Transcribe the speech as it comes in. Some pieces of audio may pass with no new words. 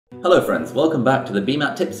Hello friends, welcome back to the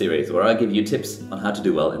BMAT Tip series where I give you tips on how to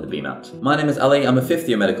do well in the BMAT. My name is Ali, I'm a 5th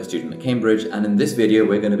year medical student at Cambridge, and in this video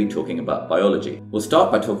we're going to be talking about biology. We'll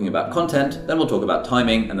start by talking about content, then we'll talk about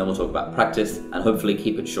timing, and then we'll talk about practice, and hopefully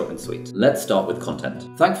keep it short and sweet. Let's start with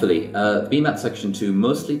content. Thankfully, BMAT Section 2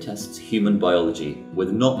 mostly tests human biology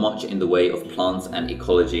with not much in the way of plants and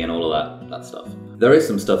ecology and all of that stuff. There is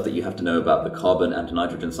some stuff that you have to know about the carbon and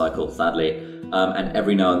nitrogen cycle, sadly, and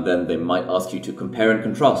every now and then they might ask you to compare and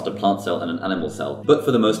contrast a plant cell and an animal cell, but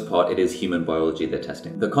for the most part it is human biology they're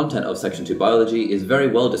testing. The content of Section 2 Biology is very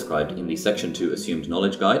well described in the Section 2 Assumed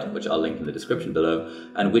Knowledge Guide, which I'll link in the description below,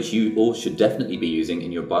 and which you all should definitely be using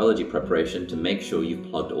in your biology preparation to make sure you've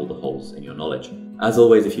plugged all the holes in your knowledge. As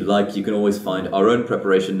always, if you like, you can always find our own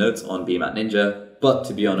preparation notes on BMAT Ninja, but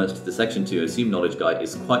to be honest, the Section 2 Assumed Knowledge Guide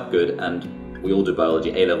is quite good, and we all do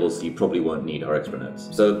biology A-levels, so you probably won't need our extra notes.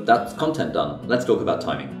 So that's content done. Let's talk about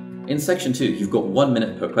timing. In Section 2, you've got 1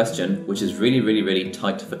 minute per question, which is really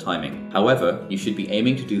tight for timing. However, you should be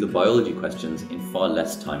aiming to do the biology questions in far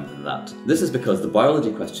less time than that. This is because the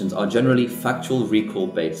biology questions are generally factual recall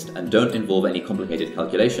based and don't involve any complicated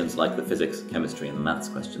calculations like the physics, chemistry, and the maths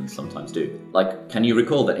questions sometimes do. Like, can you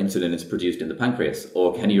recall that insulin is produced in the pancreas?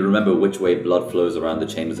 Or can you remember which way blood flows around the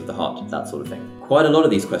chambers of the heart? That sort of thing. Quite a lot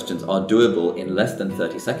of these questions are doable in less than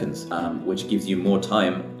 30 seconds, which gives you more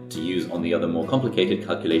time to use on the other more complicated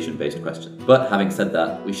calculation-based questions. But having said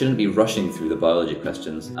that, we shouldn't be rushing through the biology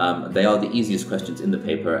questions. They are the easiest questions in the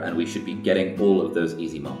paper, and we should be getting all of those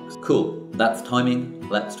easy marks. Cool, that's timing.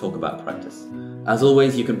 Let's talk about practice. As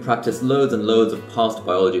always, you can practice loads and loads of past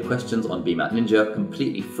biology questions on BMAT Ninja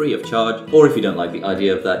completely free of charge, or if you don't like the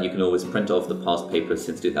idea of that, you can always print off the past papers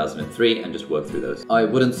since 2003 and just work through those. I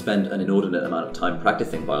wouldn't spend an inordinate amount of time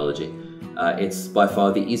practicing biology. It's by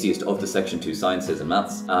far the easiest of the Section 2 sciences and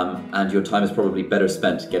maths, and your time is probably better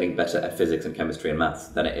spent getting better at physics and chemistry and maths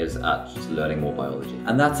than it is at just learning more biology.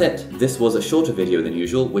 And that's it. This was a shorter video than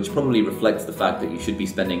usual, which probably reflects the fact that you should be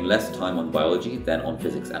spending less time on biology than on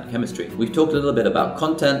physics and chemistry. We've talked a little bit about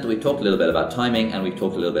content, we've talked a little bit about timing, and we've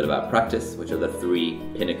talked a little bit about practice, which are the 3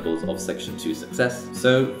 pinnacles of Section 2 success.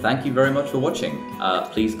 So thank you very much for watching.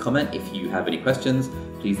 Please comment if you have any questions.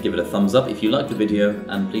 Please give it a thumbs up if you liked the video,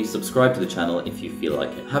 and please subscribe to the channel if you feel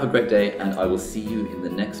like it. Have a great day, and I will see you in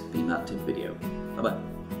the next BMAT tip video. Bye bye.